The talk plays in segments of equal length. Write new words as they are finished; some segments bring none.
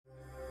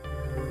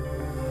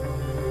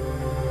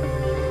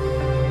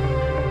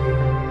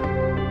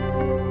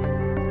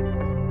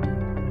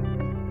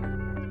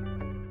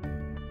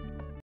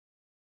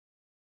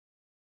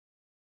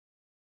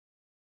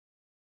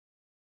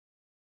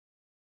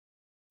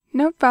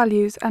Note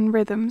values and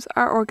rhythms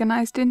are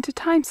organized into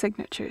time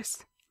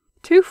signatures.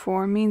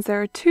 2/4 means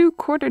there are 2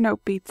 quarter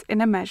note beats in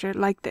a measure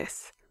like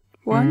this.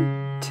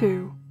 1,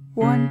 2,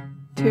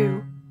 1,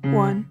 2,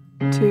 1,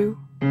 2,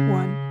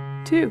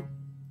 1, 2.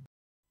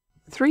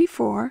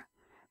 3/4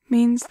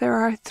 means there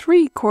are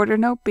 3 quarter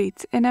note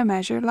beats in a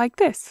measure like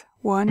this.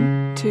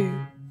 1, 2,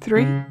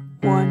 3,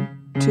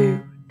 1, 2,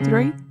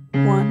 3,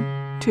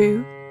 1,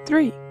 2,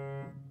 3.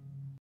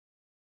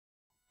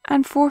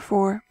 And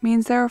 4/4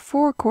 means there are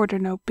 4 quarter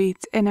note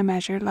beats in a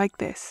measure like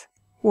this.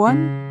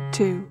 1,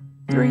 2,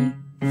 3,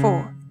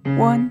 4.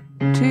 1,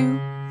 2,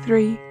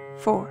 3,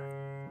 4.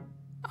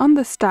 On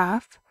the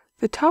staff,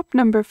 the top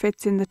number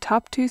fits in the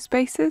top 2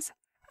 spaces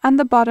and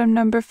the bottom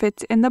number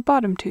fits in the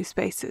bottom 2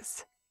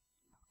 spaces.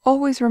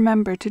 Always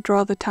remember to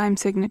draw the time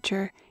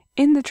signature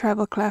in the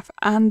treble clef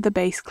and the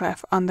bass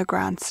clef on the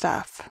grand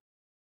staff.